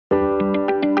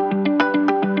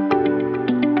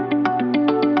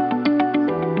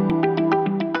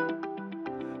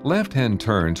Left-hand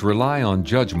turns rely on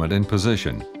judgment and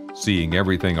position, seeing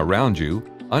everything around you,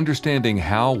 understanding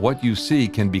how what you see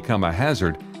can become a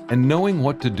hazard, and knowing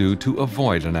what to do to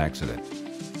avoid an accident.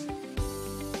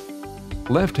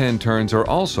 Left-hand turns are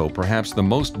also perhaps the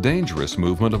most dangerous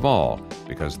movement of all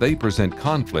because they present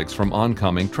conflicts from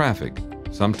oncoming traffic,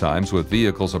 sometimes with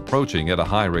vehicles approaching at a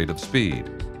high rate of speed.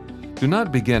 Do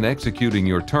not begin executing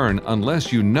your turn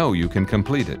unless you know you can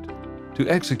complete it. To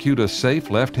execute a safe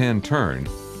left-hand turn,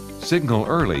 signal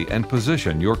early and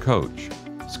position your coach.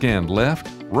 Scan left,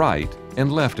 right,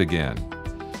 and left again.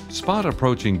 Spot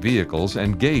approaching vehicles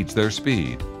and gauge their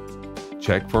speed.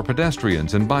 Check for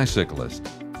pedestrians and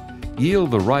bicyclists.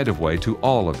 Yield the right-of-way to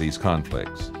all of these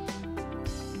conflicts.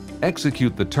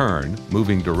 Execute the turn,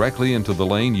 moving directly into the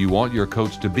lane you want your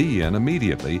coach to be in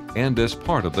immediately and as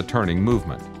part of the turning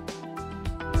movement.